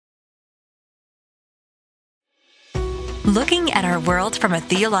Looking at our world from a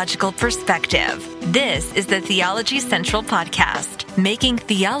theological perspective. This is the Theology Central Podcast, making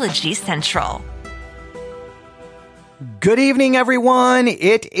theology central. Good evening, everyone.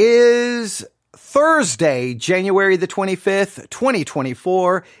 It is Thursday, January the 25th,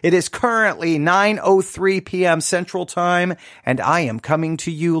 2024. It is currently 9:03 p.m. Central Time, and I am coming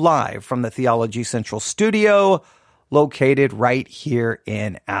to you live from the Theology Central studio, located right here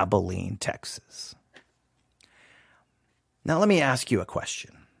in Abilene, Texas. Now, let me ask you a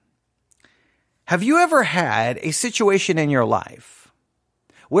question. Have you ever had a situation in your life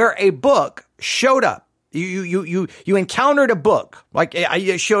where a book showed up? You encountered a book, like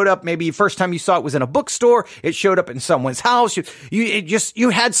it showed up. Maybe first time you saw it was in a bookstore. It showed up in someone's house. You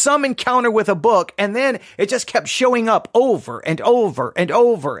had some encounter with a book, and then it just kept showing up over and over and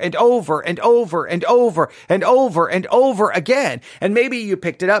over and over and over and over and over and over again. And maybe you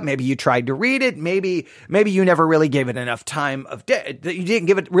picked it up. Maybe you tried to read it. Maybe you never really gave it enough time of day. You didn't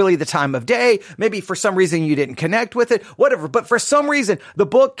give it really the time of day. Maybe for some reason you didn't connect with it. Whatever. But for some reason the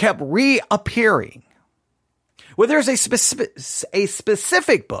book kept reappearing. Well, there's a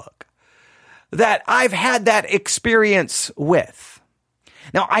specific book that I've had that experience with.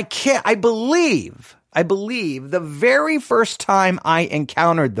 Now, I believe the very first time I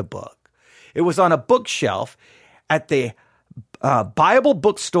encountered the book, it was on a bookshelf at the Bible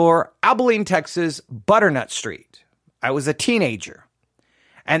bookstore, Abilene, Texas, Butternut Street. I was a teenager.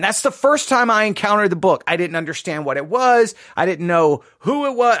 And that's the first time I encountered the book. I didn't understand what it was. I didn't know who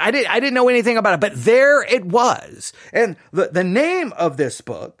it was. I didn't know anything about it, but there it was. And the name of this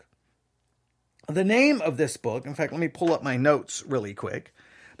book, in fact, let me pull up my notes really quick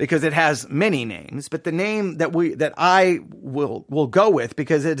because it has many names, but the name that I will go with,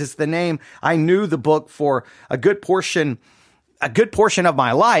 because it is the name I knew the book for a good portion of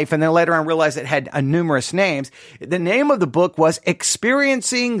my life, and then later on realized it had numerous names. The name of the book was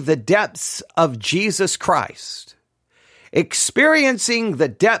Experiencing the Depths of Jesus Christ. Experiencing the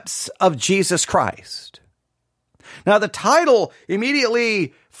Depths of Jesus Christ. Now, the title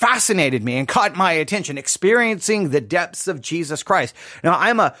immediately fascinated me and caught my attention. Experiencing the Depths of Jesus Christ. Now,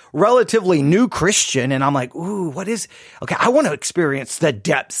 I'm a relatively new Christian, and I'm like, I want to experience the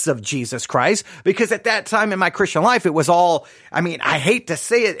depths of Jesus Christ, because at that time in my Christian life, it was all, I hate to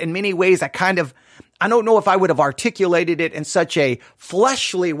say it, in many ways, I don't know if I would have articulated it in such a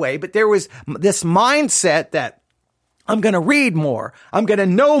fleshly way, but there was this mindset that I'm going to read more. I'm going to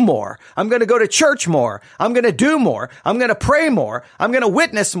know more. I'm going to go to church more. I'm going to do more. I'm going to pray more. I'm going to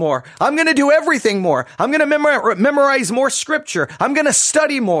witness more. I'm going to do everything more. I'm going to memorize more scripture. I'm going to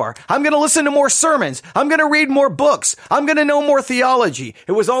study more. I'm going to listen to more sermons. I'm going to read more books. I'm going to know more theology.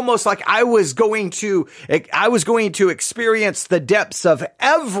 It was almost like I was going to experience the depths of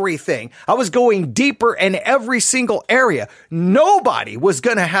everything. I was going deeper in every single area. Nobody was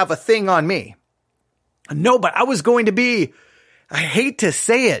going to have a thing on me. No, but I was going to be, I hate to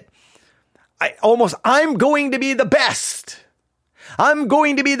say it, I'm going to be the best. I'm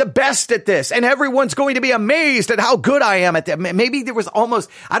going to be the best at this, and everyone's going to be amazed at how good I am at that. Maybe there was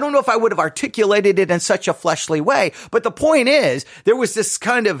I don't know if I would have articulated it in such a fleshly way, but the point is, there was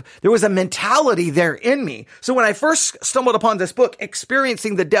a mentality there in me. So when I first stumbled upon this book,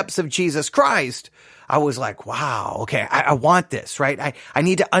 Experiencing the Depths of Jesus Christ, I was like, wow, okay, I want this, right? I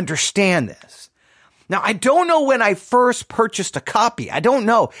need to understand this. Now, I don't know when I first purchased a copy. I don't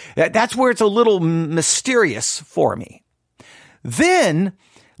know. That's where it's a little mysterious for me. Then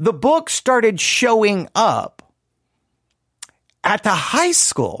the book started showing up at the high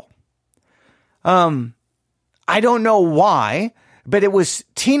school. I don't know why, but it was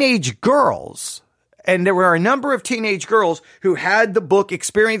teenage girls. And there were a number of teenage girls who had the book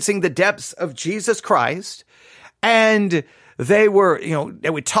Experiencing the Depths of Jesus Christ. And they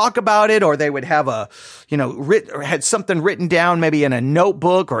would talk about it, or they would have had something written down, maybe in a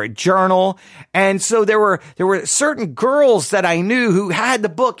notebook or a journal. And so there were certain girls that I knew who had the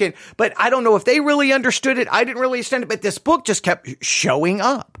book, but I don't know if they really understood it. I didn't really understand it, but this book just kept showing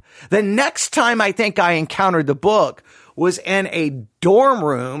up. The next time I think I encountered the book was in a dorm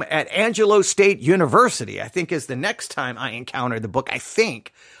room at Angelo State University, I think is the next time I encountered the book. I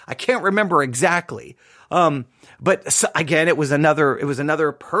can't remember exactly. But again, it was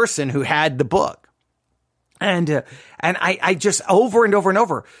another person who had the book. And I just over and over and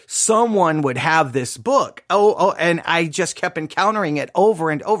over, someone would have this book. And I just kept encountering it over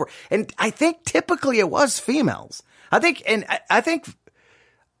and over. And I think typically it was females. I think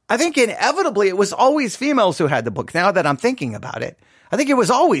inevitably it was always females who had the book. Now that I'm thinking about it, I think it was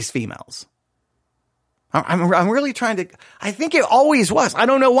always females. I'm really trying to, I think it always was. I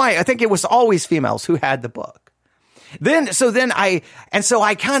don't know why. I think it was always females who had the book. then I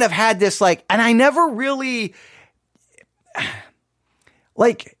kind of had this like, and I never really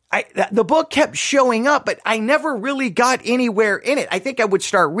like, the book kept showing up, but I never really got anywhere in it. I think I would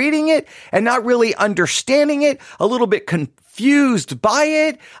start reading it and not really understanding it, a little bit confused by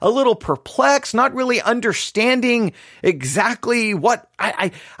it, a little perplexed, not really understanding exactly what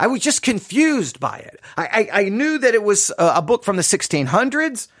I was just confused by it. I knew that it was a book from the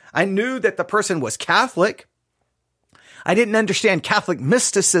 1600s. I knew that the person was Catholic. I didn't understand Catholic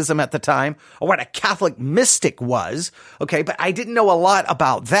mysticism at the time or what a Catholic mystic was. Okay. But I didn't know a lot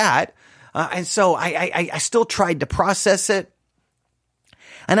about that. And so I still tried to process it.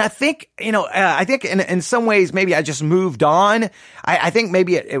 And I think, in some ways, maybe I just moved on. I think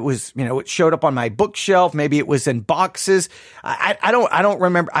maybe it was, it showed up on my bookshelf. Maybe it was in boxes. I don't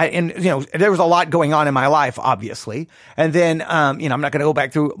remember. There was a lot going on in my life, obviously. And then, I'm not going to go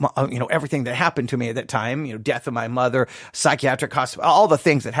back through, everything that happened to me at that time, death of my mother, psychiatric hospital, all the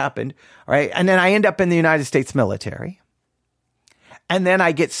things that happened. Right. And then I end up in the United States military. And then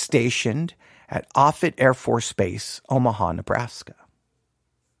I get stationed at Offutt Air Force Base, Omaha, Nebraska.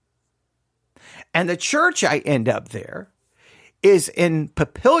 And the church I end up there is in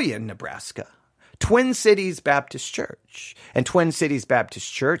Papillion, Nebraska, Twin Cities Baptist Church. And Twin Cities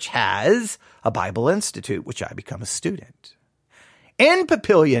Baptist Church has a Bible Institute, which I become a student. In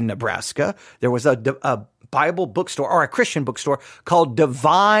Papillion, Nebraska, there was a Bible bookstore or a Christian bookstore called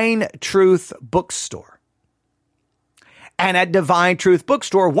Divine Truth Bookstore. And at Divine Truth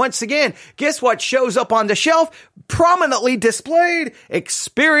Bookstore, once again, guess what shows up on the shelf? Prominently displayed,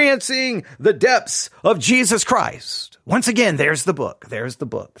 Experiencing the Depths of Jesus Christ. Once again, there's the book, there's the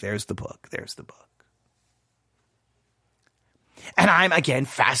book, there's the book, there's the book. And I'm, again,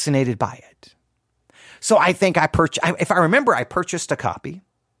 fascinated by it. So I think I purchased a copy.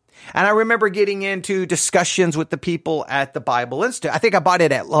 And I remember getting into discussions with the people at the Bible Institute. I think I bought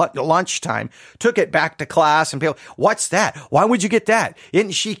it at lunchtime, took it back to class, and people, what's that? Why would you get that?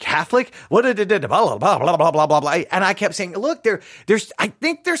 Isn't she Catholic? What blah, blah, blah, blah, blah, blah, blah. And I kept saying, look, I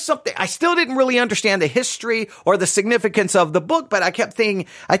think there's something. I still didn't really understand the history or the significance of the book, but I kept thinking,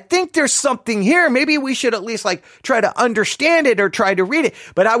 I think there's something here. Maybe we should at least try to understand it or try to read it.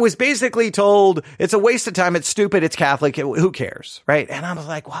 But I was basically told it's a waste of time. It's stupid. It's Catholic. Who cares? Right. And I was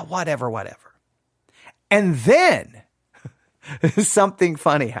like, well, whatever. And then something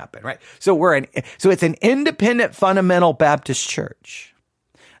funny happened, right? So it's an independent fundamental Baptist church.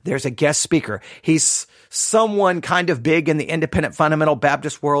 There's a guest speaker. He's someone kind of big in the independent fundamental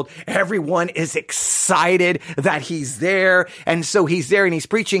Baptist world. Everyone is excited that he's there. And so he's there and he's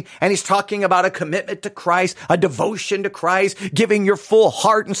preaching and he's talking about a commitment to Christ, a devotion to Christ, giving your full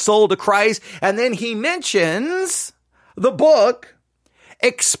heart and soul to Christ. And then he mentions the book,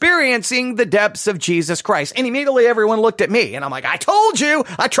 Experiencing the Depths of Jesus Christ. And immediately everyone looked at me and I'm like, I told you,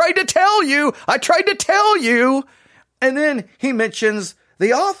 I tried to tell you. And then he mentions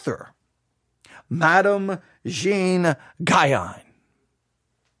the author, Madame Jean Guyon.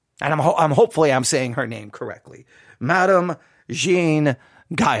 And hopefully I'm saying her name correctly. Madame Jean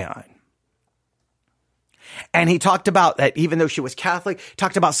Guyon. And he talked about that even though she was Catholic,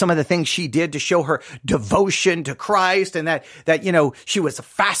 talked about some of the things she did to show her devotion to Christ and that she was a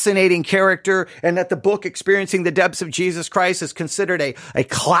fascinating character and that the book Experiencing the Depths of Jesus Christ is considered a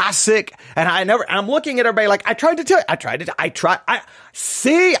classic. And I'm looking at everybody like, I told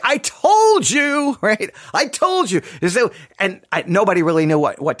you, right? I told you. So, and nobody really knew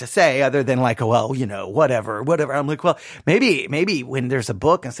what to say other than whatever. I'm like, well, maybe when there's a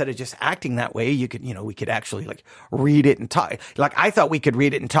book, instead of just acting that way, we could actually read it and talk. I thought we could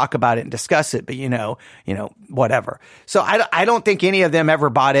read it and talk about it and discuss it, but whatever. So I don't think any of them ever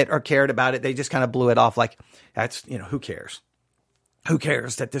bought it or cared about it. They just kind of blew it off like, that's, who cares? Who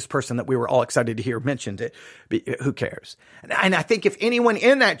cares that this person that we were all excited to hear mentioned it? Who cares? And I think if anyone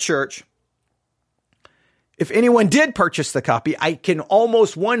in that church, if anyone did purchase the copy, I can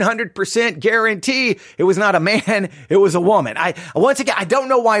almost 100% guarantee it was not a man, it was a woman. Once again, I don't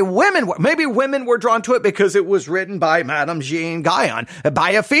know why maybe women were drawn to it because it was written by Madame Jean Guyon,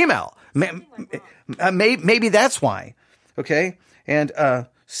 by a female. Maybe that's why. Okay. And,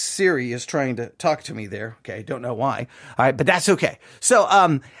 Siri is trying to talk to me there. Okay. Don't know why. All right. But that's okay. So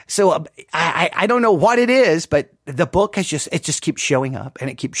I don't know what it is, but the book it just keeps showing up and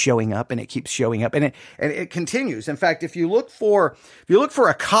it keeps showing up and it keeps showing up and it continues. In fact, if you look for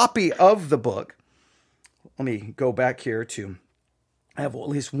a copy of the book, let me go back here I have at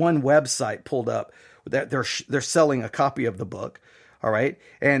least one website pulled up that they're selling a copy of the book. All right.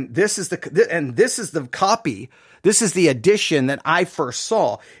 And this is the copy. This is the edition that I first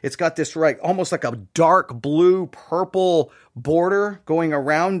saw. It's got this almost like a dark blue purple border going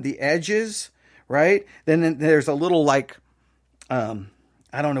around the edges, right? Then there's a little I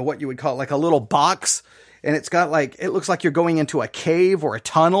don't know what you would call it, like a little box. And it's got it looks like you're going into a cave or a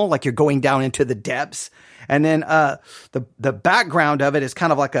tunnel, like you're going down into the depths. And then the background of it is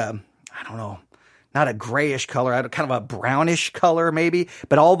kind of like I don't know, not a grayish color, kind of a brownish color maybe,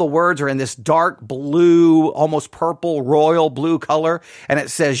 but all the words are in this dark blue, almost purple, royal blue color. And it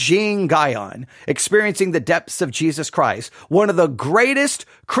says, Jean Guyon, Experiencing the Depths of Jesus Christ, one of the greatest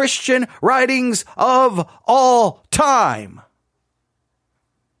Christian writings of all time.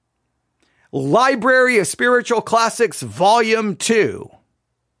 Library of Spiritual Classics, Volume 2.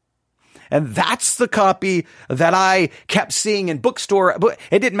 And that's the copy that I kept seeing in bookstore.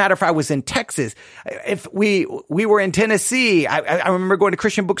 It didn't matter if I was in Texas. If we were in Tennessee, I remember going to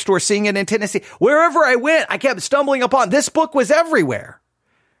Christian bookstore, seeing it in Tennessee. Wherever I went, I kept stumbling upon this book. Was everywhere.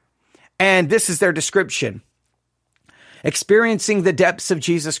 And this is their description. Experiencing the Depths of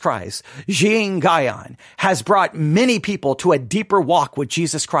Jesus Christ, Jean Guyon has brought many people to a deeper walk with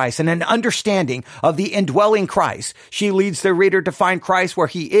Jesus Christ and an understanding of the indwelling Christ. She leads the reader to find Christ where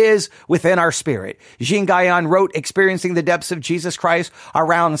he is within our spirit. Jean Guyon wrote Experiencing the Depths of Jesus Christ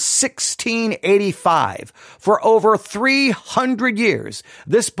around 1685. For over 300 years,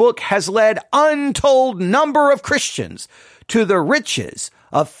 this book has led untold number of Christians to the riches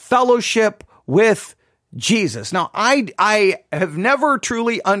of fellowship with Jesus. Now, I have never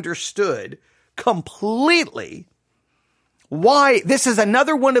truly understood completely why this is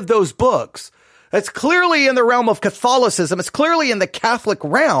another one of those books that's clearly in the realm of Catholicism. It's clearly in the Catholic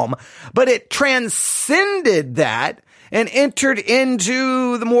realm, but it transcended that and entered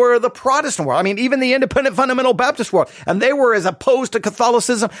into the Protestant world. I mean, even the independent fundamental Baptist world. And they were as opposed to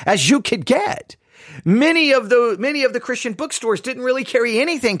Catholicism as you could get. Many of the Christian bookstores didn't really carry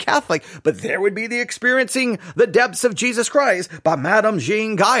anything Catholic, but there would be the Experiencing the Depths of Jesus Christ by Madame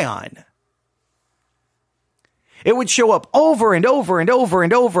Jean Guyon. It would show up over and over and over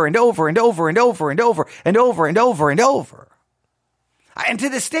and over and over and over and over and over and over and over and over. And to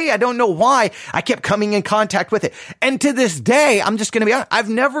this day, I don't know why I kept coming in contact with it. And to this day, I'm just going to be honest, I've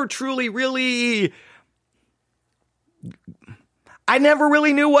never truly really... I never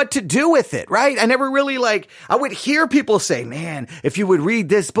really knew what to do with it, right? I never really I would hear people say, man, if you would read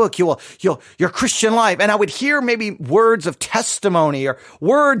this book, your Christian life. And I would hear maybe words of testimony or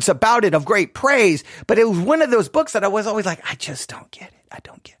words about it of great praise. But it was one of those books that I was always like, I just don't get it. I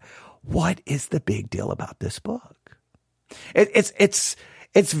don't get it. What is the big deal about this book? It's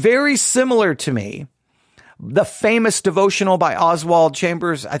very similar to me. The famous devotional by Oswald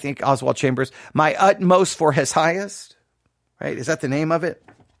Chambers, I think Oswald Chambers, My Utmost for His Highest. Right? Is that the name of it?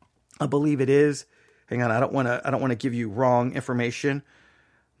 I believe it is. Hang on. I don't want to give you wrong information.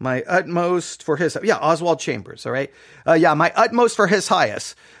 My Utmost for His, Oswald Chambers. All right. My Utmost for His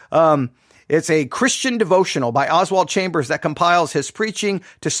Highest. It's a Christian devotional by Oswald Chambers that compiles his preaching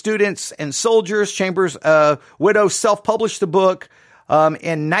to students and soldiers. Chambers' widow self-published the book,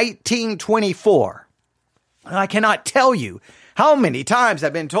 in 1924. And I cannot tell you how many times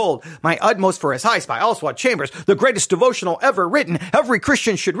I've been told My Utmost for His Highest by Oswald Chambers, the greatest devotional ever written. Every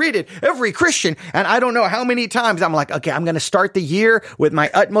Christian should read it. Every Christian. And I don't know how many times I'm like, okay, I'm going to start the year with My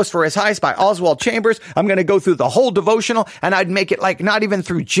Utmost for His Highest by Oswald Chambers. I'm going to go through the whole devotional, and I'd make it not even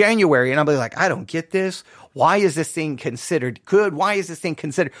through January. And I'll be like, I don't get this. Why is this thing considered good? Why is this thing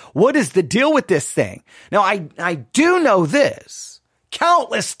considered? What is the deal with this thing? Now, I do know this.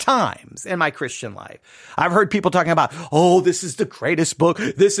 Countless times in my Christian life, I've heard people talking about, oh, this is the greatest book.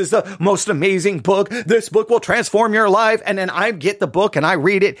 This is the most amazing book. This book will transform your life. And then I get the book and I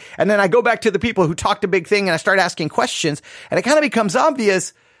read it. And then I go back to the people who talked a big thing and I start asking questions. And it kind of becomes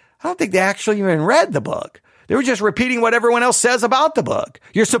obvious, I don't think they actually even read the book. They were just repeating what everyone else says about the book.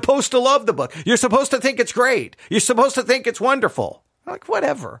 You're supposed to love the book. You're supposed to think it's great. You're supposed to think it's wonderful. Like,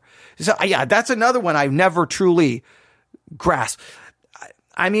 whatever. So, yeah, that's another one I've never truly grasped.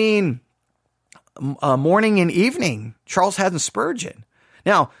 I mean, Morning and Evening, Charles Haddon Spurgeon.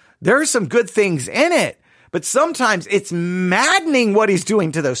 Now, there are some good things in it, but sometimes it's maddening what he's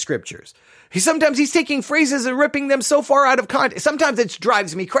doing to those scriptures. Sometimes he's taking phrases and ripping them so far out of context. Sometimes it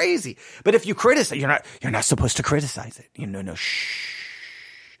drives me crazy. But if you criticize, you're not supposed to criticize it. No, shh.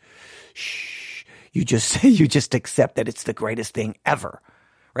 You just accept that it's the greatest thing ever,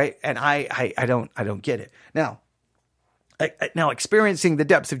 right? And I don't get it. Now, Experiencing the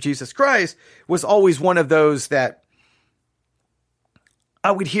Depths of Jesus Christ was always one of those that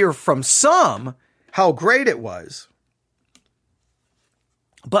I would hear from some how great it was.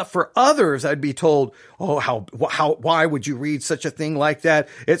 But for others, I'd be told, oh, why would you read such a thing like that?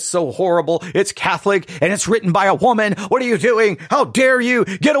 It's so horrible. It's Catholic and it's written by a woman. What are you doing? How dare you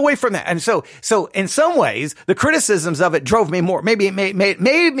get away from that? And so in some ways, the criticisms of it drove me more. Maybe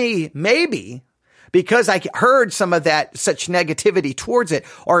because I heard some of that, such negativity towards it,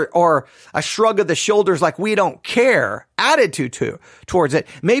 or a shrug of the shoulders like we don't care attitude towards it.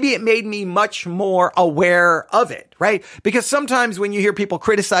 Maybe it made me much more aware of it, right? Because sometimes when you hear people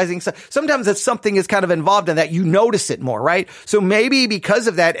criticizing, sometimes if something is kind of involved in that, you notice it more, right? So maybe because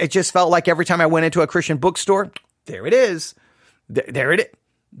of that, it just felt like every time I went into a Christian bookstore, there it is. There it is.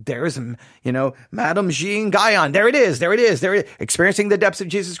 There's, Madame Jean Guyon. There it is. Experiencing the depths of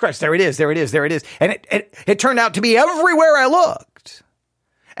Jesus Christ. There it is. And it turned out to be everywhere I looked.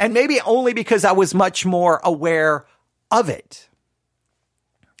 And maybe only because I was much more aware of it.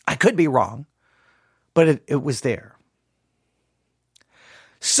 I could be wrong, but it was there.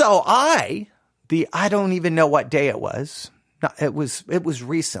 So I don't even know what day it was. It was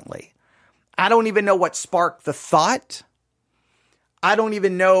recently. I don't even know what sparked the thought. I don't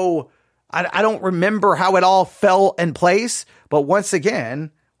even know. I don't remember how it all fell in place. But once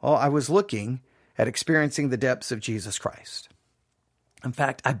again, I was looking at experiencing the depths of Jesus Christ. In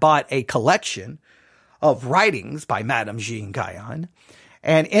fact, I bought a collection of writings by Madame Jean Guyon.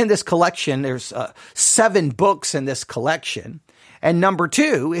 And in this collection, there's 7 books in this collection. And number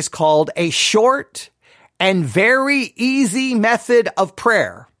 2 is called A Short and Very Easy Method of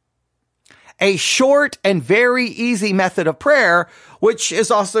Prayer. A short and very easy method of prayer, which is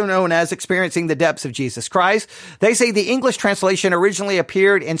also known as Experiencing the Depths of Jesus Christ. They say the English translation originally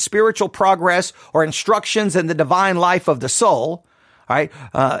appeared in Spiritual Progress or Instructions in the Divine Life of the Soul. All right.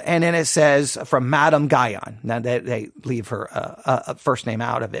 And then it says from Madame Guyon. Now they leave her first name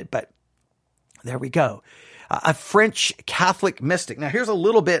out of it, but there we go. A French Catholic mystic. Now here's a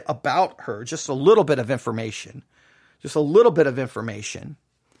little bit about her, just a little bit of information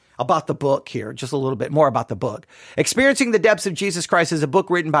about the book here, just a little bit more about the book. Experiencing the Depths of Jesus Christ is a book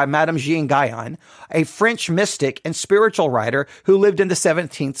written by Madame Jean Guyon, a French mystic and spiritual writer who lived in the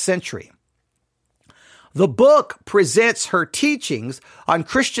 17th century. The book presents her teachings on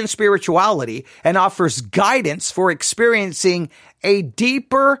Christian spirituality and offers guidance for experiencing a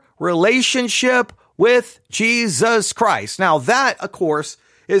deeper relationship with Jesus Christ. Now that, of course,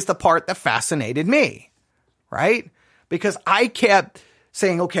 is the part that fascinated me, right? Because I kept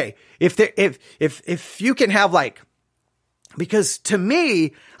saying, okay, if you can have because to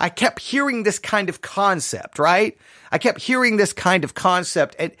me, I kept hearing this kind of concept, right? I kept hearing this kind of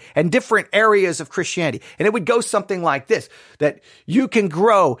concept and different areas of Christianity. And it would go something like this, that you can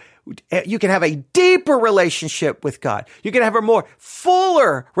grow, you can have a deeper relationship with God. You can have a more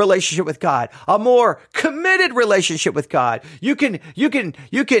fuller relationship with God, a more committed relationship with God. You can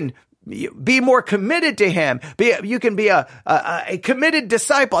be more committed to him. You can be a committed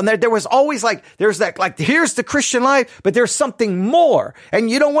disciple. And there was always here's the Christian life, but there's something more. And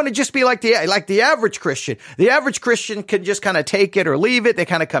you don't want to just be like the average Christian. The average Christian can just kind of take it or leave it. They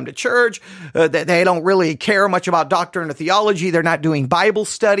kind of come to church. They don't really care much about doctrine or theology. They're not doing Bible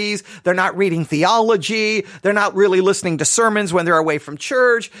studies. They're not reading theology. They're not really listening to sermons when they're away from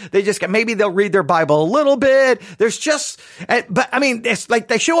church. Maybe they'll read their Bible a little bit. It's like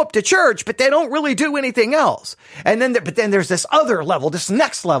they show up to church, but they don't really do anything else. But then there's this other level, this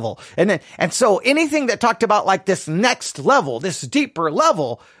next level. And so anything that talked about this next level, this deeper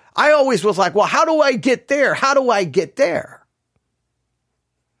level, I always was like, well, how do I get there? How do I get there?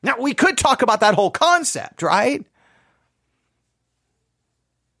 Now we could talk about that whole concept, right?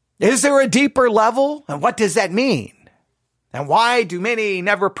 Is there a deeper level? And what does that mean? And why do many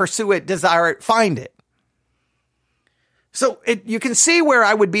never pursue it, desire it, find it? So you can see where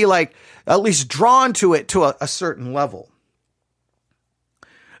I would be at least drawn to it to a certain level.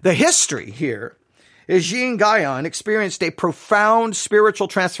 The history here is Jean Guyon experienced a profound spiritual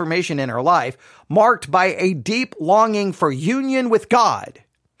transformation in her life, marked by a deep longing for union with God.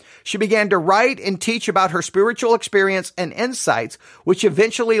 She began to write and teach about her spiritual experience and insights, which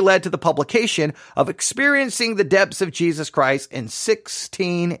eventually led to the publication of Experiencing the Depths of Jesus Christ in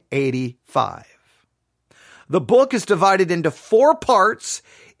 1685. The book is divided into 4 parts,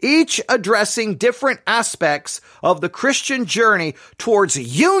 each addressing different aspects of the Christian journey towards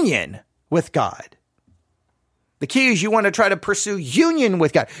union with God. The key is you want to try to pursue union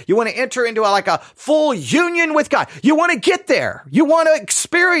with God. You want to enter into a full union with God. You want to get there. You want to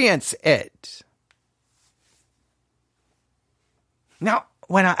experience it. Now,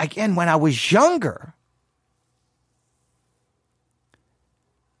 when I was younger,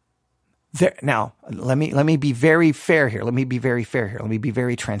 Now, let me be very fair here. Let me be very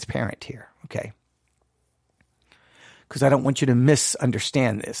transparent here. Okay. Because I don't want you to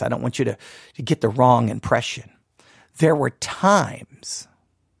misunderstand this. I don't want you to get the wrong impression. There were times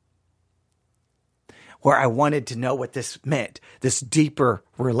where I wanted to know what this meant, this deeper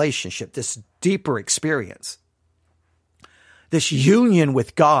relationship, this deeper experience, this union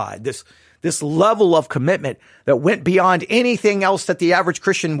with God, this level of commitment that went beyond anything else that the average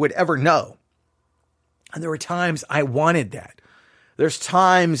Christian would ever know. And there were times I wanted that. There's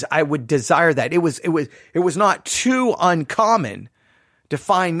times I would desire that. It was not too uncommon to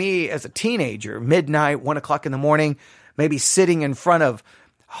find me as a teenager, midnight, 1 o'clock in the morning, maybe sitting in front of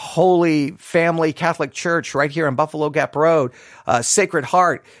Holy Family Catholic Church right here on Buffalo Gap Road. Sacred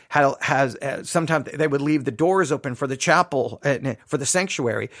Heart has sometimes they would leave the doors open for the chapel, for the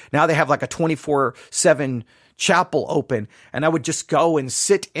sanctuary. Now they have like a 24/7 chapel open, and I would just go and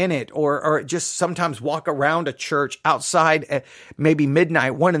sit in it, or just sometimes walk around a church outside at maybe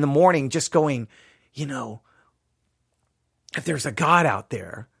midnight, 1 in the morning, just going, if there's a God out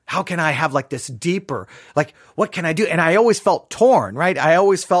there, how can I have like this deeper, like, what can I do? And I always felt torn, right? I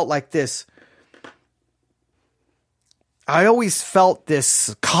always felt this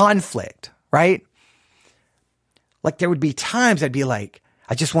conflict, right? Like there would be times I'd be like,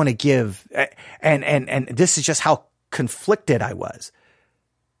 I just want to give. And this is just how conflicted I was.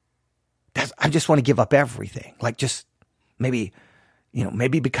 I just want to give up everything. Like just maybe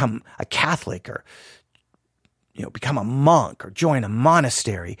become a Catholic, or become a monk, or join a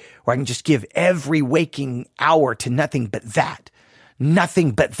monastery where I can just give every waking hour to nothing but that. And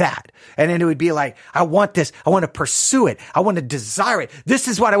then it would be like, I want this. I want to pursue it. I want to desire it. This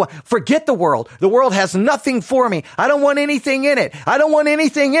is what I want. Forget the world. The world has nothing for me. I don't want anything in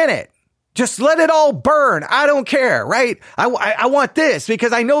it. Just let it all burn. I don't care, right? I want this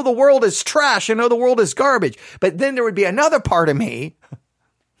because I know the world is trash. I know the world is garbage. But then there would be another part of me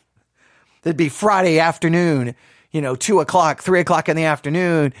that'd be Friday afternoon, 2 o'clock, 3 o'clock in the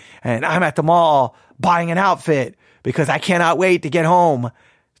afternoon, and I'm at the mall buying an outfit because I cannot wait to get home,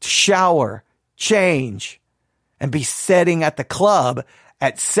 shower, change, and be sitting at the club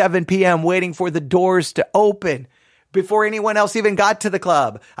at 7 p.m. waiting for the doors to open before anyone else even got to the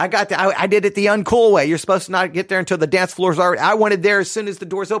club. I did it the uncool way. You're supposed to not get there until the dance floor's already. I wanted there as soon as the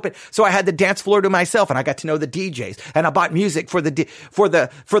doors open. So I had the dance floor to myself, and I got to know the DJs, and I bought music for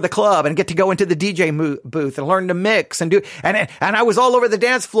the club, and get to go into the DJ booth and learn to mix and do, and I was all over the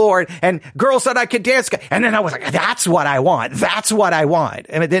dance floor, and girls said I could dance. And then I was like, that's what I want.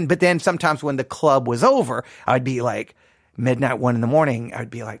 But then sometimes when the club was over, I'd be like midnight, 1 in the morning, I'd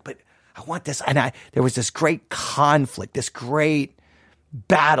be like, but I want this. And there was this great conflict, this great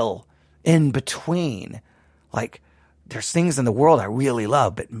battle in between. Like, there's things in the world I really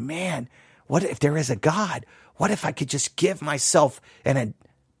love, but man, what if there is a God? What if I could just give myself in a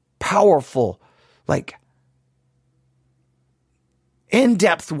powerful, like,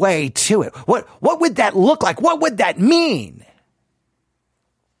 in-depth way to it? What would that look like? What would that mean?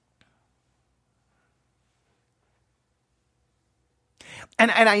 And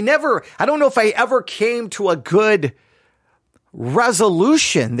I don't know if I ever came to a good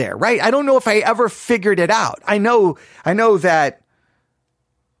resolution there, right? I don't know if I ever figured it out. I know that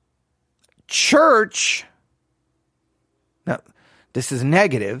church, now this is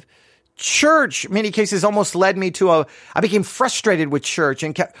negative, church, in many cases, almost led me to I became frustrated with church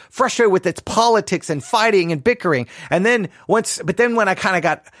and kept frustrated with its politics and fighting and bickering. And then when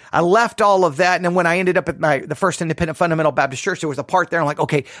I left all of that. And then when I ended up at the First Independent Fundamental Baptist Church, there was a part there. I'm like,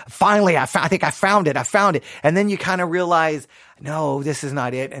 okay, finally, I think I found it. And then you kind of realize, no, this is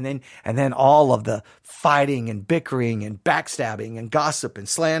not it. And then all of the fighting and bickering and backstabbing and gossip and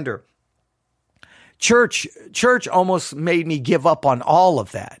slander. Church almost made me give up on all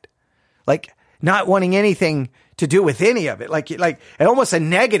of that. Like not wanting anything to do with any of it, like almost a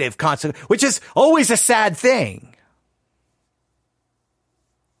negative consequence, which is always a sad thing.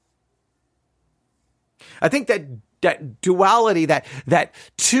 I think that duality, that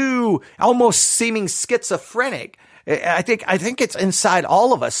two almost seeming schizophrenic, I think it's inside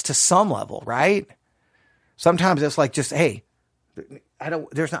all of us to some level, right? Sometimes it's like just, hey, I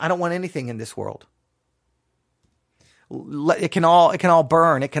don't want anything in this world. It can all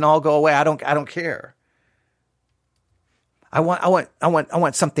burn. It can all go away. I don't care. I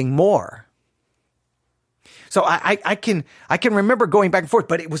want something more. So I can remember going back and forth,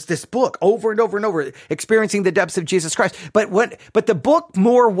 but it was this book over and over and over, Experiencing the Depths of Jesus Christ. But the book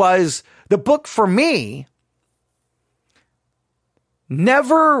the book for me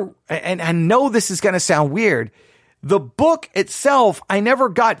never, and I know this is going to sound weird, the book itself, I never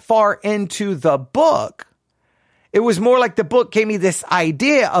got far into the book. It was more like the book gave me this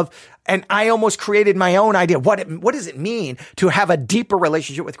idea of, and I almost created my own idea. What does it mean to have a deeper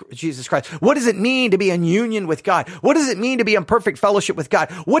relationship with Jesus Christ? What does it mean to be in union with God? What does it mean to be in perfect fellowship with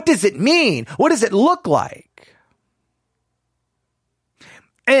God? What does it mean? What does it look like?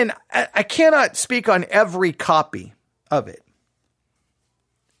 And I cannot speak on every copy of it.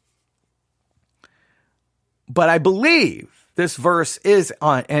 But I believe this verse is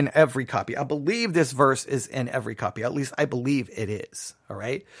in every copy. I believe this verse is in every copy. At least I believe it is. All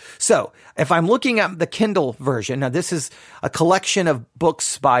right. So if I'm looking at the Kindle version, now this is a collection of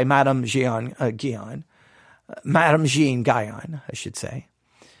books by Madame Jean Guyon, I should say.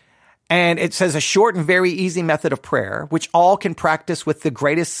 And it says a short and very easy method of prayer, which all can practice with the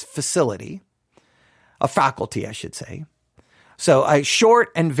greatest faculty, I should say. So a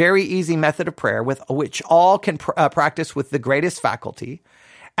short and very easy method of prayer with which all can practice with the greatest faculty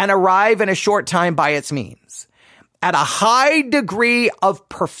and arrive in a short time by its means at a high degree of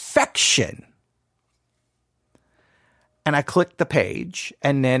perfection. And I click the page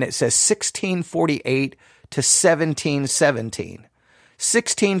and then it says 1648 to 1717.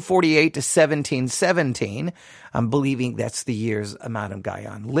 1648 to 1717. I'm believing that's the years Madame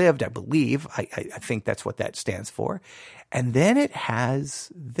Guyon lived. I believe. I think that's what that stands for. And then it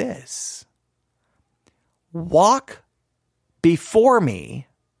has this. Walk before me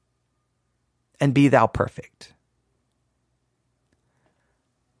and be thou perfect.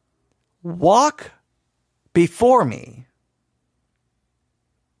 Walk before me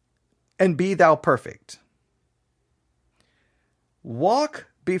and be thou perfect. Walk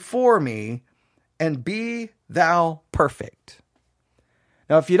before me and be thou perfect.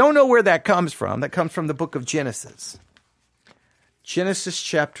 Now, if you don't know where that comes from the book of Genesis. Genesis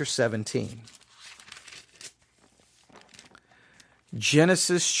chapter 17.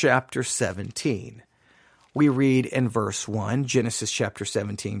 Genesis chapter 17. We read in verse 1, Genesis chapter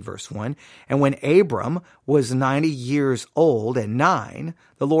 17, verse 1, and when Abram was 90 years old and 9,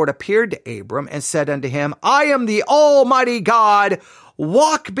 the Lord appeared to Abram and said unto him, I am the Almighty God,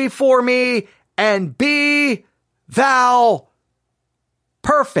 walk before me and be thou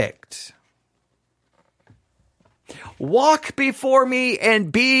perfect. Walk before me and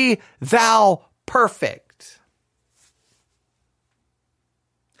be thou perfect.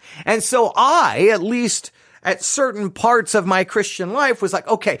 And so I, at least at certain parts of my Christian life, was like,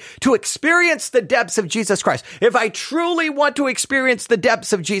 okay, to experience the depths of Jesus Christ, if I truly want to experience the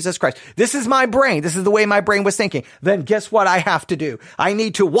depths of Jesus Christ, this is my brain, this is the way my brain was thinking, then guess what I have to do? I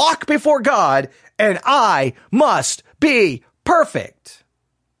need to walk before God and I must be perfect.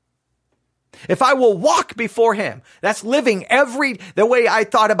 If I will walk before him, that's living the way I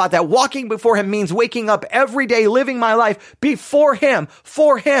thought about that. Walking before him means waking up every day, living my life before him,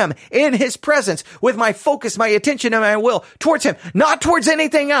 for him, in his presence, with my focus, my attention, and my will towards him, not towards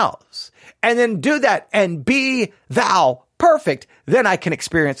anything else. And then do that and be thou perfect. Then I can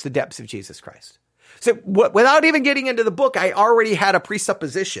experience the depths of Jesus Christ. So without even getting into the book, I already had a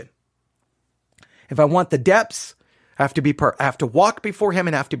presupposition. If I want the depths, I have to walk before him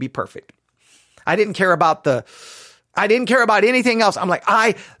and have to be perfect. I didn't care about anything else. I'm like,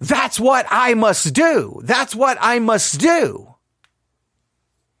 that's what I must do. That's what I must do.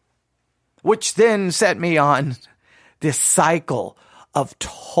 Which then set me on this cycle of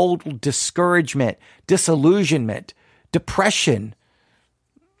total discouragement, disillusionment, depression.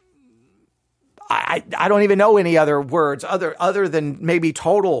 I don't even know any other words other than maybe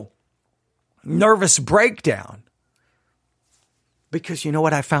total nervous breakdown. Because you know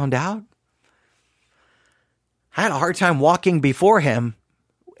what I found out? I had a hard time walking before him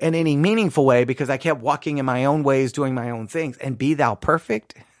in any meaningful way because I kept walking in my own ways, doing my own things. And be thou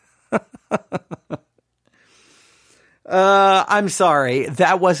perfect? I'm sorry.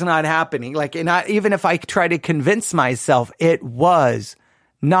 That was not happening. Even if I tried to convince myself, it was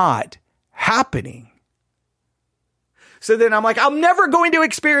not happening. So then I'm like, I'm never going to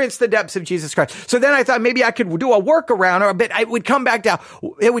experience the depths of Jesus Christ. So then I thought maybe I could do a workaround, but it would come back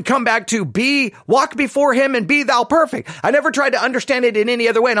to walk before him and be thou perfect. I never tried to understand it in any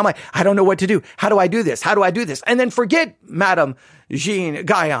other way. And I'm like, I don't know what to do. How do I do this? How do I do this? And then forget Madame Jean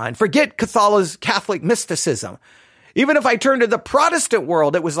Guyon, forget Catholic mysticism. Even if I turned to the Protestant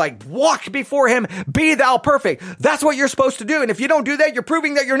world, it was like, walk before him, be thou perfect. That's what you're supposed to do. And if you don't do that, you're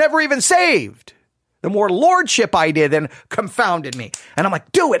proving that you're never even saved. The more lordship I did then confounded me. And I'm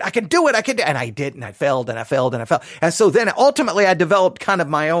like, do it. I can do it. And I did. And I failed and I failed and I failed. And so then ultimately I developed kind of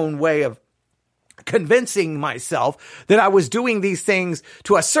my own way of convincing myself that I was doing these things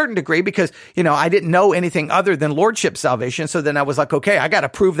to a certain degree because, I didn't know anything other than lordship salvation. So then I was like, okay, I got to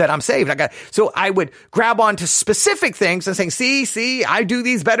prove that I'm saved. So I would grab onto specific things and saying, see, I do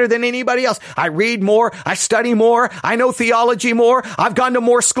these better than anybody else. I read more. I study more. I know theology more. I've gone to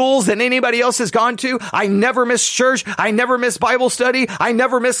more schools than anybody else has gone to. I never miss church. I never miss Bible study. I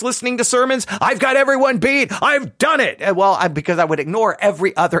never miss listening to sermons. I've got everyone beat. I've done it. Well, because I would ignore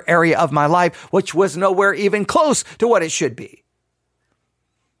every other area of my life, which was nowhere even close to what it should be.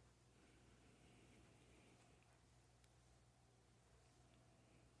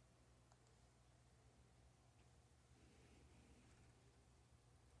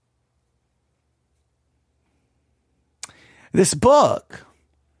 This book,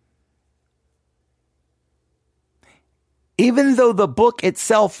 even though the book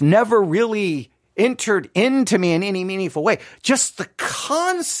itself never really entered into me in any meaningful way, just the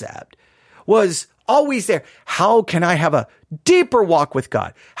concept was always there. How can I have a deeper walk with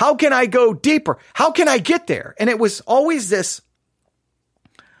God? How can I go deeper? How can I get there? And it was always this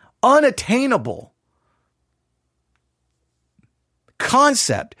unattainable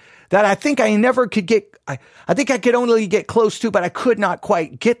concept that I think I never could get. I think I could only get close to, but I could not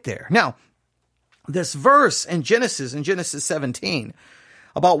quite get there. Now, this verse in Genesis 17,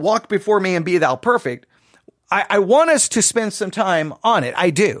 about walk before me and be thou perfect, I want us to spend some time on it. I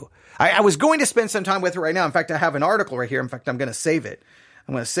do. I was going to spend some time with it right now. In fact, I have an article right here. In fact, I'm going to save it.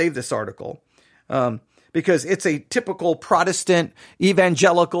 I'm going to save this article because it's a typical Protestant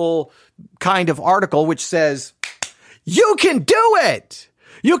evangelical kind of article, which says, you can do it.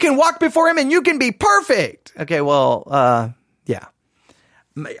 You can walk before him and you can be perfect. Okay, well, yeah.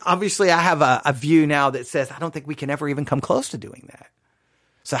 Obviously, I have a view now that says, I don't think we can ever even come close to doing that.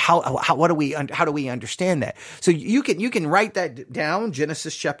 So how do we understand that? So you can write that down,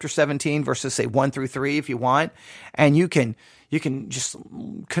 Genesis chapter 17 verses say 1-3 if you want, and you can just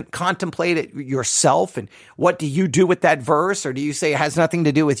contemplate it yourself. And what do you do with that verse? Or do you say it has nothing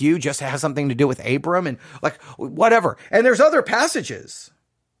to do with you, just has something to do with Abram and like whatever? And there's other passages,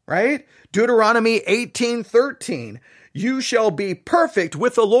 right? Deuteronomy 18:13. You shall be perfect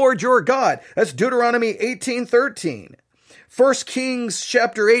with the Lord your God. That's Deuteronomy 18:13. 1 Kings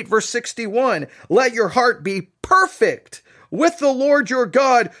chapter 8 verse 61. Let your heart be perfect with the Lord your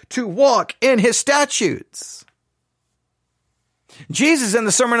God to walk in his statutes. Jesus in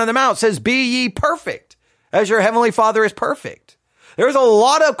the Sermon on the Mount says, be ye perfect as your heavenly Father is perfect. There's a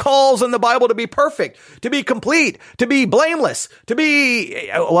lot of calls in the Bible to be perfect, to be complete, to be blameless, to be,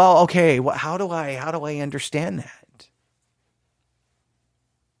 well, okay, how do I understand that?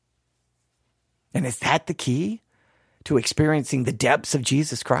 And is that the key to experiencing the depths of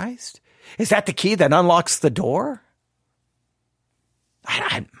Jesus Christ? Is that the key that unlocks the door?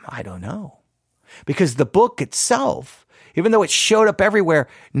 I don't know. Because the book itself, even though it showed up everywhere,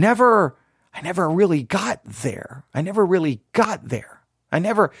 I never really got there. I never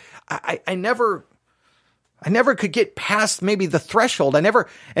could get past maybe the threshold.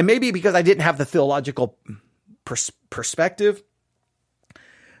 And maybe because I didn't have the theological perspective,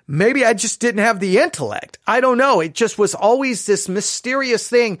 maybe I just didn't have the intellect. I don't know. It just was always this mysterious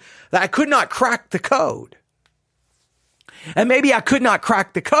thing that I could not crack the code. And maybe I could not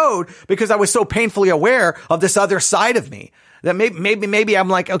crack the code because I was so painfully aware of this other side of me that maybe I'm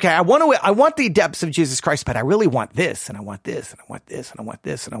like, okay, I want the depths of Jesus Christ, but I really want this, and I want this, and I want this, and I want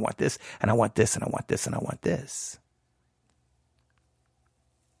this, and I want this, and I want this, and I want this, and I want this.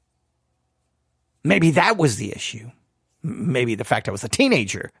 Maybe that was the issue. Maybe the fact I was a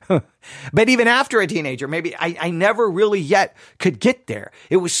teenager. But even after a teenager, maybe I never really yet could get there.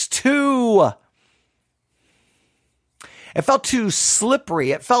 It was it felt too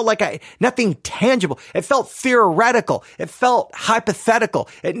slippery. It felt like nothing tangible. It felt theoretical. It felt hypothetical.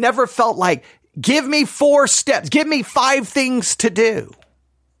 It never felt like, give me 4 steps. Give me 5 things to do.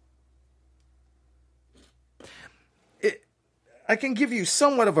 I can give you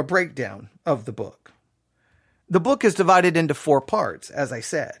somewhat of a breakdown of the book. The book is divided into 4 parts, as I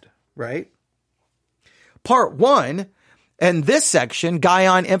said, right? Part 1, in this section,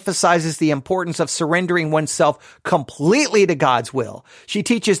 Guyon emphasizes the importance of surrendering oneself completely to God's will. She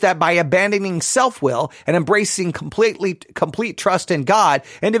teaches that by abandoning self-will and embracing complete trust in God,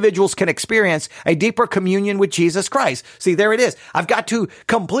 individuals can experience a deeper communion with Jesus Christ. See, there it is. I've got to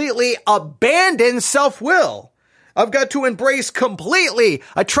completely abandon self-will. I've got to embrace completely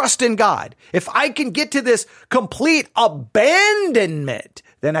a trust in God. If I can get to this complete abandonment,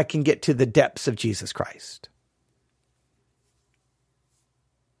 then I can get to the depths of Jesus Christ.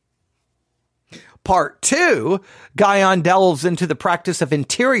 Part 2, Guyon delves into the practice of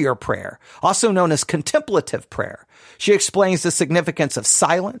interior prayer, also known as contemplative prayer. She explains the significance of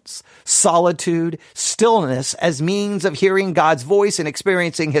silence, solitude, stillness as means of hearing God's voice and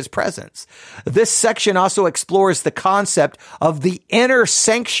experiencing his presence. This section also explores the concept of the inner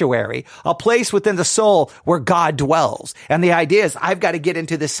sanctuary, a place within the soul where God dwells. And the idea is I've got to get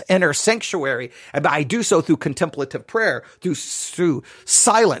into this inner sanctuary, and I do so through contemplative prayer, through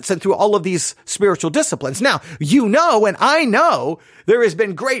silence, and through all of these spiritual disciplines. Now, you know, and I know there has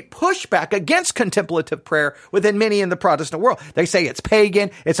been great pushback against contemplative prayer within many in the Protestant world. They say it's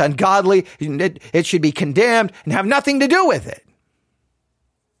pagan, it's ungodly, it should be condemned and have nothing to do with it.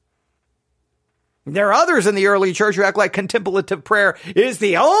 There are others in the early church who act like contemplative prayer is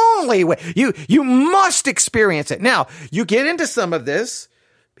the only way. You must experience it. Now, you get into some of this,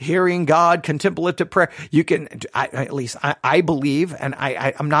 hearing God, contemplative prayer. You can, at least I believe, and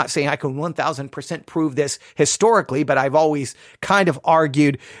I'm not saying I can 1000% prove this historically, but I've always kind of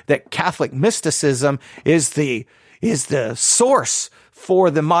argued that Catholic mysticism is the source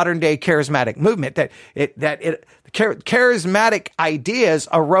for the modern day charismatic movement, charismatic ideas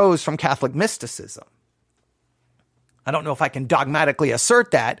arose from Catholic mysticism. I don't know if I can dogmatically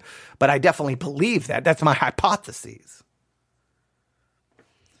assert that, but I definitely believe that. That's my hypothesis.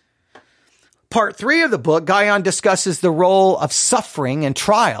 Part 3 of the book, Guyon discusses the role of suffering and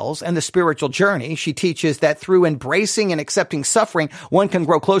trials and the spiritual journey. She teaches that through embracing and accepting suffering, one can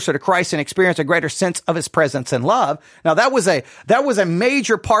grow closer to Christ and experience a greater sense of his presence and love. Now, that was a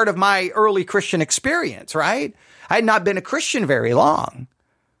major part of my early Christian experience, right? I had not been a Christian very long.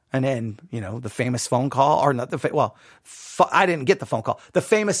 And then, the famous phone call, or not I didn't get the phone call. The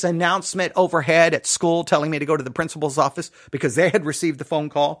famous announcement overhead at school telling me to go to the principal's office because they had received the phone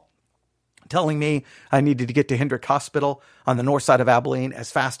call telling me I needed to get to Hendrick Hospital on the north side of Abilene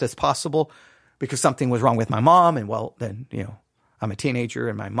as fast as possible because something was wrong with my mom. And then, I'm a teenager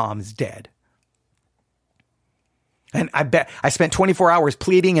and my mom is dead. And I spent 24 hours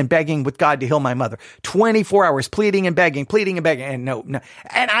pleading and begging with God to heal my mother. 24 hours pleading and begging. And no.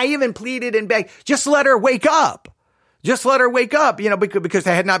 And I even pleaded and begged, just let her wake up. Just let her wake up, because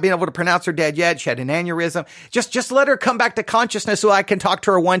I had not been able to pronounce her dead yet. She had an aneurysm. Just let her come back to consciousness so I can talk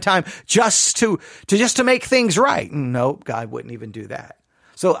to her one time just to make things right. No, God wouldn't even do that.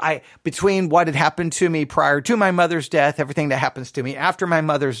 So between what had happened to me prior to my mother's death, everything that happens to me after my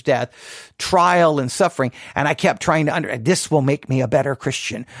mother's death, trial and suffering, and I kept trying to this will make me a better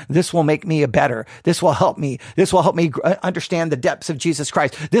Christian. This will make me this will help me understand the depths of Jesus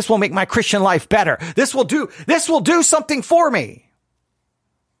Christ. This will make my Christian life better. This will do something for me.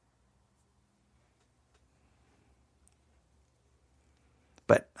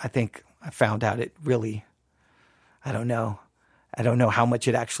 But I think I found out it really, I don't know how much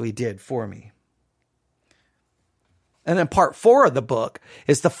it actually did for me. And then part 4 of the book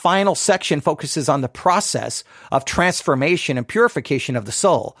is the final section focuses on the process of transformation and purification of the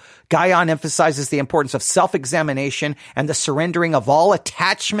soul. Guyon emphasizes the importance of self-examination and the surrendering of all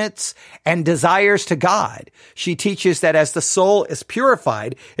attachments and desires to God. She teaches that as the soul is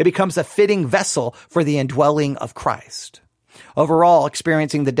purified, it becomes a fitting vessel for the indwelling of Christ. Overall,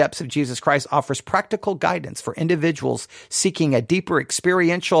 experiencing the depths of Jesus Christ offers practical guidance for individuals seeking a deeper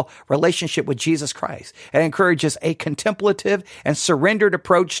experiential relationship with Jesus Christ. It encourages a contemplative and surrendered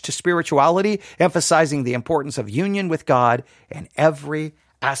approach to spirituality, emphasizing the importance of union with God in every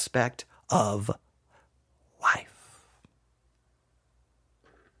aspect of life.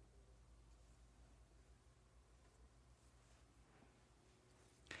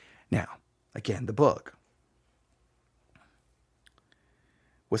 Now, again, the book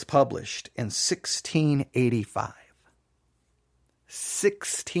was published in 1685.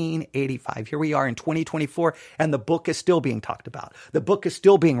 1685. Here we are in 2024, and the book is still being talked about. The book is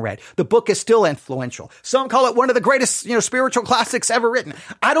still being read. The book is still influential. Some call it one of the greatest, spiritual classics ever written.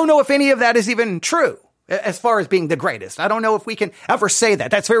 I don't know if any of that is even true as far as being the greatest. I don't know if we can ever say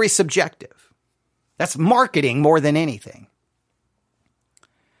that. That's very subjective. That's marketing more than anything.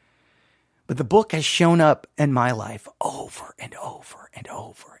 But the book has shown up in my life over and over and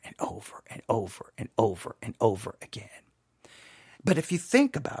over and over and over and over and over again. But if you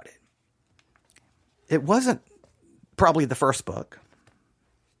think about it, it wasn't probably the first book.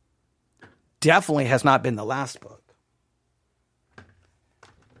 Definitely has not been the last book.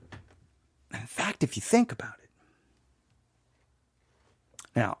 In fact, if you think about it,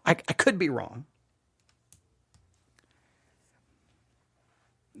 now I could be wrong.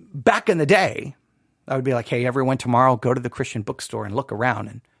 Back in the day, I would be like, hey, everyone tomorrow go to the Christian bookstore and look around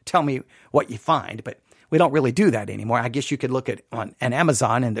and tell me what you find. But We don't really do that anymore. I guess you could look at on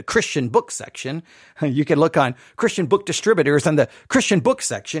Amazon in the Christian book section. You could look on Christian book distributors in the Christian book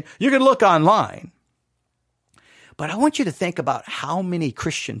section. You could look online. But I want you to think about how many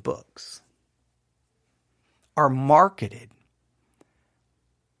Christian books are marketed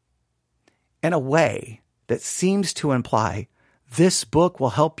in a way that seems to imply this book will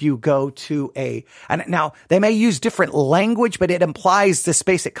help you go to and now they may use different language, but it implies this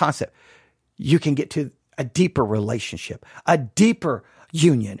basic concept. You can get to a deeper relationship, a deeper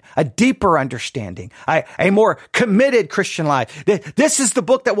union, a deeper understanding, a more committed Christian life. This is the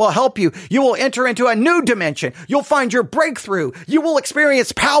book that will help you. You will enter into a new dimension. You'll find your breakthrough. You will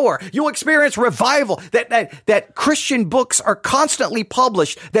experience power. You'll experience revival. That Christian books are constantly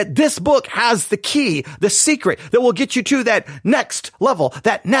published, that this book has the key, the secret that will get you to that next level,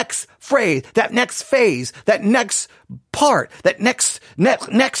 that next phrase, that next phase, that next part, that next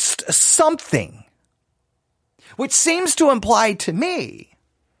something. Which seems to imply to me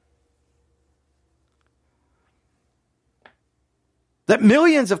that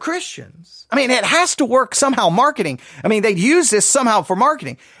millions of Christians, it has to work somehow marketing. They'd use this somehow for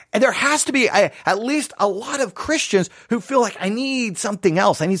marketing. And there has to be at least a lot of Christians who feel like I need something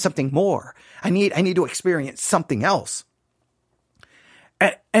else. I need something more. I need to experience something else.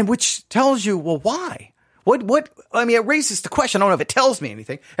 And which tells you, well, why? It raises the question. I don't know if it tells me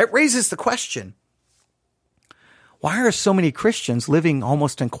anything. It raises the question. Why are so many Christians living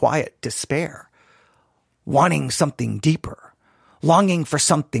almost in quiet despair, wanting something deeper, longing for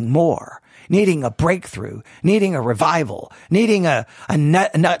something more, needing a breakthrough, needing a revival, needing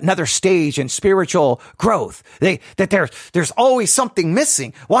another stage in spiritual growth? There's always something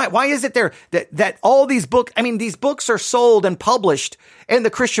missing. Why is it there that all these books? These books are sold and published in the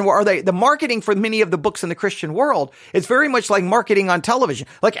Christian world. The marketing for many of the books in the Christian world is very much like marketing on television.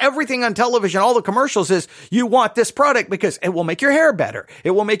 Like everything on television, all the commercials is you want this product because it will make your hair better.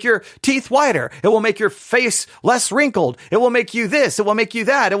 It will make your teeth whiter. It will make your face less wrinkled. It will make you this. It will make you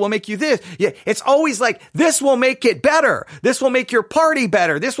that. It will make you this. Yeah, it's always like this will make it better. This will make your party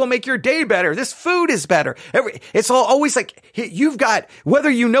better. This will make your day better. This food is better. It's always like you've got, whether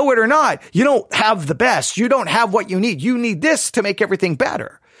you know it or not, you don't have the best. You don't have what you need. You need this to make everything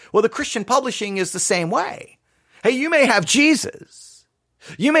better. Well, the Christian publishing is the same way. Hey, you may have Jesus.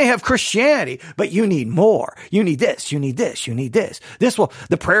 You may have Christianity, but you need more. You need this. You need this. You need this.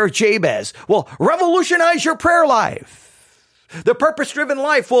 The prayer of Jabez will revolutionize your prayer life. The purpose-driven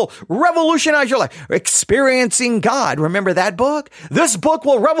life will revolutionize your life. Experiencing God. Remember that book? This book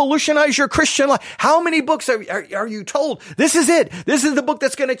will revolutionize your Christian life. How many books are you told? This is it. This is the book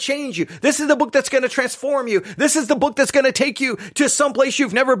that's going to change you. This is the book that's going to transform you. This is the book that's going to take you to some place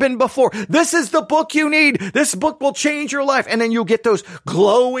you've never been before. This is the book you need. This book will change your life. And then you'll get those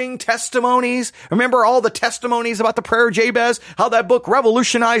glowing testimonies. Remember all the testimonies about the prayer of Jabez? How that book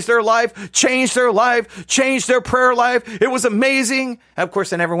revolutionized their life, changed their prayer life. It was amazing. And of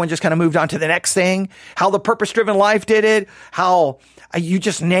course, then everyone just kind of moved on to the next thing. How the purpose-driven life did it. How you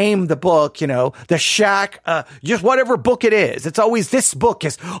just name the book, the Shack, just whatever book it is. It's always this book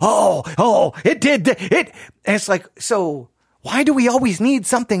is, it did it. And it's like, so why do we always need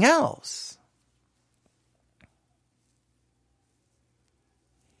something else?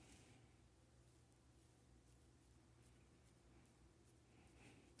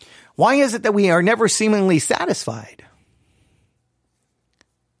 Why is it that we are never seemingly satisfied?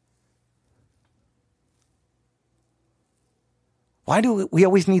 Why do we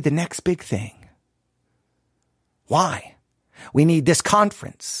always need the next big thing? Why? We need this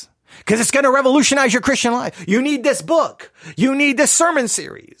conference because it's going to revolutionize your Christian life. You need this book. You need this sermon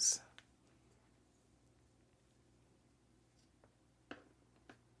series.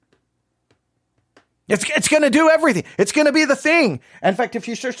 It's going to do everything. It's going to be the thing. In fact, if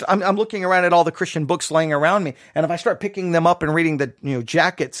you search, I'm looking around at all the Christian books laying around me, and if I start picking them up and reading the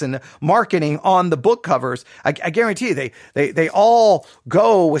jackets and the marketing on the book covers, I guarantee you they all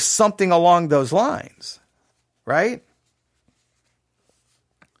go with something along those lines, right?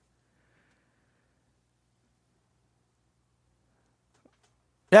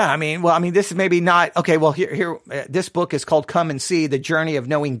 Yeah, this is maybe not, okay, well, here, this book is called Come and See, The Journey of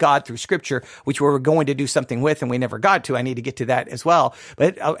Knowing God Through Scripture, which we were going to do something with and we never got to. I need to get to that as well.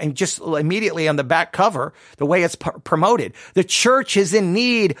 But, and just immediately on the back cover, the way it's promoted, the church is in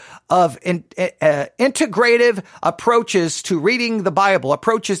need of integrative approaches to reading the Bible,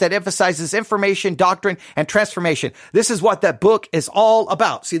 approaches that emphasizes information, doctrine, and transformation. This is what that book is all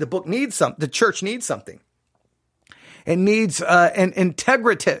about. See, the church needs something. It needs an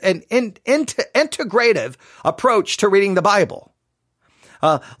integrative approach to reading the Bible.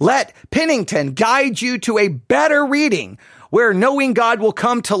 Let Pennington guide you to a better reading where knowing God will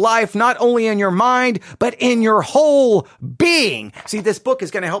come to life not only in your mind, but in your whole being. See, this book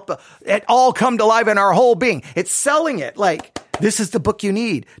is going to help it all come to life in our whole being. It's selling it like, this is the book you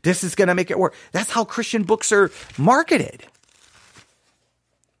need. This is going to make it work. That's how Christian books are marketed.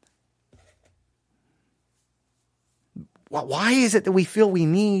 Why is it that we feel we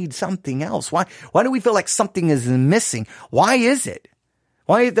need something else? Why do we feel like something is missing? Why is it?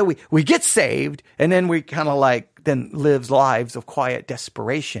 Why is it that we get saved and then we kind of like then live lives of quiet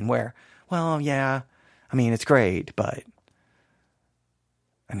desperation where, well, yeah, I mean, it's great, but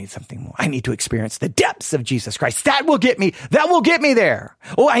I need something more. I need to experience the depths of Jesus Christ. That will get me there.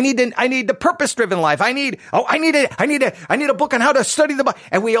 Oh, I need the purpose-driven life. I need a book on how to study the Bible.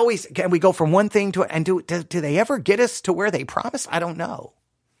 And we go from one thing to it. And do they ever get us to where they promise? I don't know.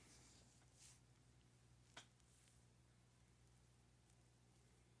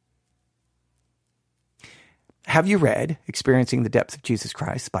 Have you read Experiencing the Depths of Jesus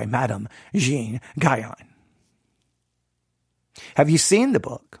Christ by Madame Jean Guyon? Have you seen the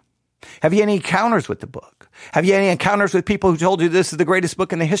book? Have you any encounters with the book? Have you any encounters with people who told you this is the greatest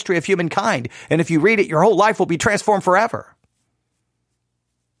book in the history of humankind? And if you read it, your whole life will be transformed forever.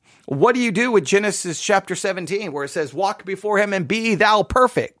 What do you do with Genesis chapter 17, where it says, walk before him and be thou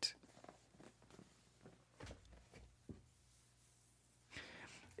perfect?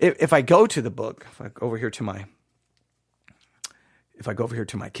 If I go to the book, if I go over here to my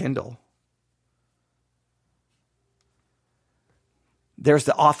Kindle, there's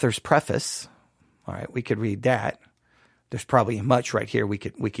the author's preface. All right, we could read that. There's probably much right here we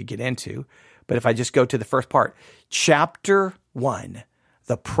could get into. But if I just go to the first part, chapter 1,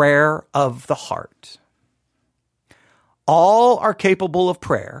 the prayer of the heart. All are capable of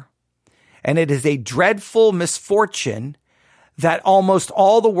prayer, and it is a dreadful misfortune that almost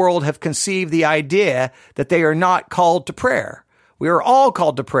all the world have conceived the idea that they are not called to prayer. We are all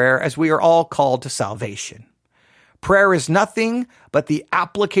called to prayer as we are all called to salvation. Prayer is nothing but the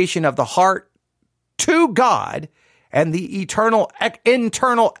application of the heart to God and the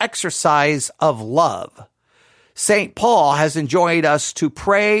internal exercise of love. St. Paul has enjoined us to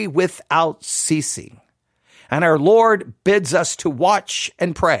pray without ceasing, and our Lord bids us to watch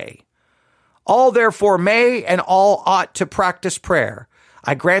and pray. All therefore may and all ought to practice prayer.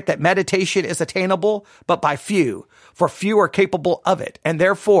 I grant that meditation is attainable, but by few, for few are capable of it. And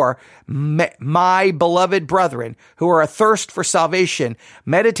therefore, my beloved brethren who are athirst for salvation,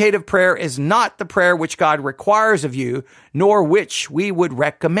 meditative prayer is not the prayer which God requires of you, nor which we would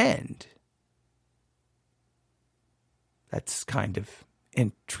recommend. That's kind of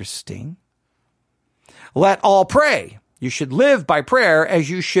interesting. Let all pray. You should live by prayer as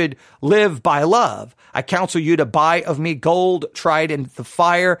you should live by love. I counsel you to buy of me gold tried in the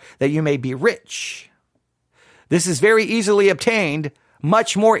fire, that you may be rich. This is very easily obtained,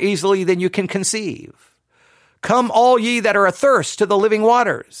 much more easily than you can conceive. Come all ye that are athirst to the living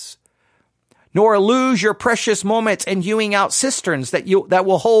waters, nor lose your precious moments in hewing out cisterns that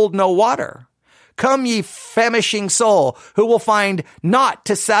will hold no water. Come, ye famishing soul, who will find naught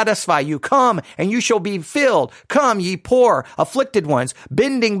to satisfy you. Come, and you shall be filled. Come, ye poor, afflicted ones,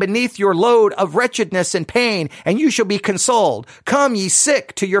 bending beneath your load of wretchedness and pain, and you shall be consoled. Come, ye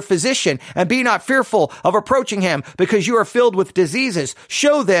sick, to your physician, and be not fearful of approaching him, because you are filled with diseases.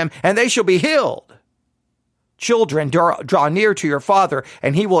 Show them, and they shall be healed. Children, draw near to your Father,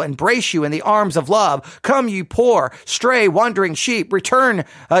 and he will embrace you in the arms of love. Come, ye poor, stray, wandering sheep, return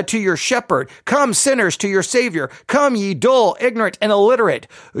to your shepherd. Come, sinners, to your Savior. Come, ye dull, ignorant, and illiterate.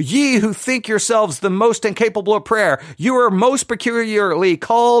 Ye who think yourselves the most incapable of prayer, you are most peculiarly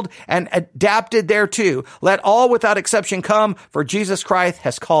called and adapted thereto. Let all without exception come, for Jesus Christ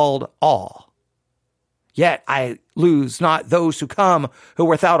has called all. Yet I lose not those who come who are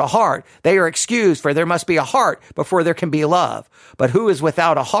without a heart. They are excused, for there must be a heart before there can be love. But who is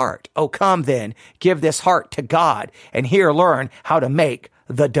without a heart? Oh, come then, give this heart to God, and here learn how to make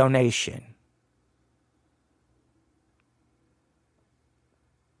the donation.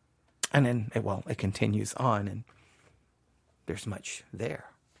 And then, it continues on, and there's much there.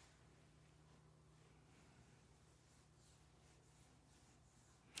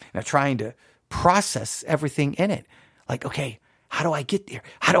 Now, trying to process everything in it. Like, okay, how do I get there?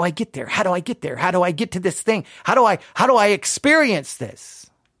 How do I get there? How do I get there? How do I get to this thing? How do I experience this?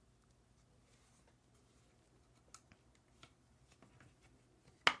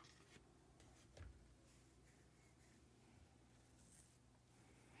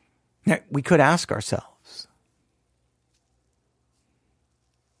 Now, we could ask ourselves,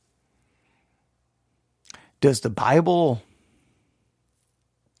 does the Bible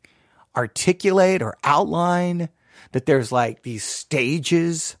articulate or outline that there's like these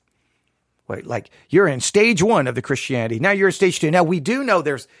stages. Wait, like you're in stage 1 of the Christianity. Now you're in stage 2. Now we do know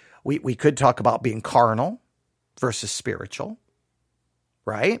we could talk about being carnal versus spiritual,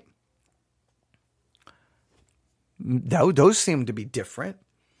 right? Those seem to be different.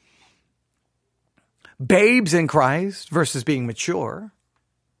 Babes in Christ versus being mature.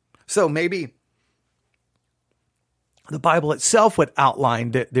 So maybe the Bible itself would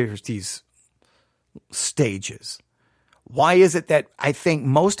outline that there's these stages. Why is it that I think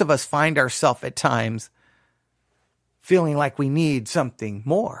most of us find ourselves at times feeling like we need something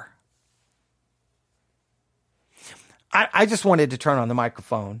more? I just wanted to turn on the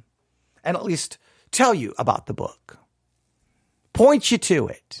microphone and at least tell you about the book. Point you to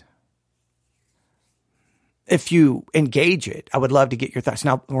it. If you engage it, I would love to get your thoughts.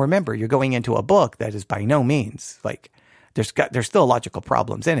 Now, remember, you're going into a book that is by no means like there's still logical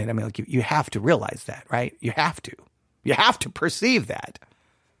problems in it. I mean, like you have to realize that, right? You have to perceive that.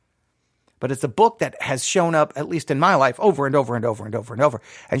 But it's a book that has shown up, at least in my life, over and over and over and over and over,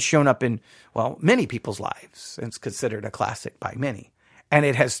 and shown up in, well, many people's lives. It's considered a classic by many. And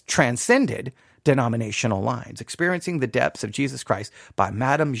it has transcended denominational lines. Experiencing the Depths of Jesus Christ by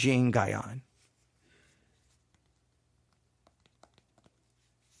Madame Jean Guyon.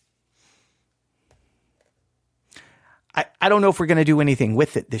 I don't know if we're going to do anything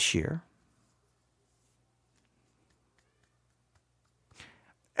with it this year.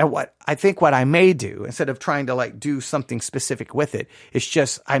 And what I may do, instead of trying to like do something specific with it, is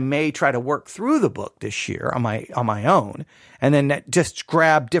just I may try to work through the book this year on my own, and then just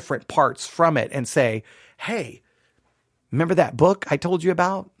grab different parts from it and say, hey, remember that book I told you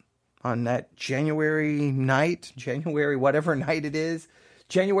about on that January whatever night it is,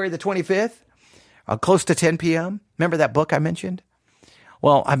 January the 25th, close to 10 p.m. Remember that book I mentioned?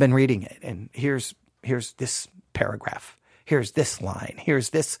 Well, I've been reading it, and here's this paragraph. Here's this line. Here's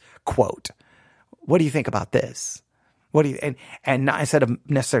this quote. What do you think about this? And not, instead of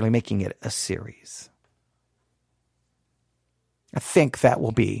necessarily making it a series, I think that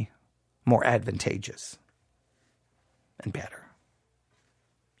will be more advantageous and better.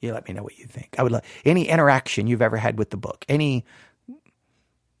 You let me know what you think. I would love any interaction you've ever had with the book, any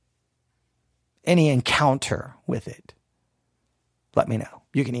encounter with it. Let me know.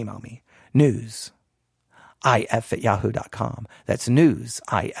 You can email me, newsif@yahoo.com. That's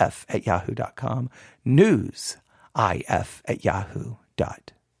newsif@yahoo.com.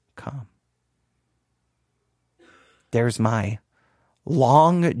 newsif@yahoo.com. There's my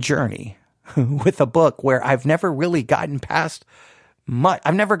long journey with a book where I've never really gotten past much.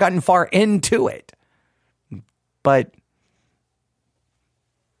 I've never gotten far into it. But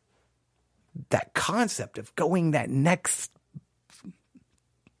that concept of going that next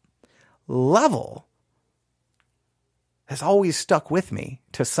level has always stuck with me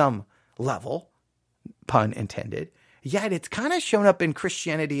to some level, pun intended. Yet it's kind of shown up in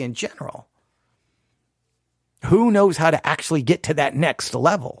Christianity in general. Who knows how to actually get to that next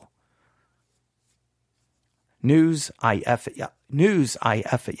level?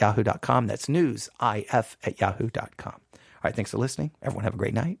 newsif@yahoo.com. That's newsif@yahoo.com. All right, thanks for listening. Everyone have a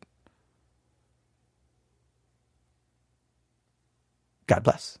great night. God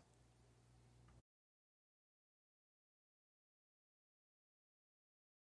bless.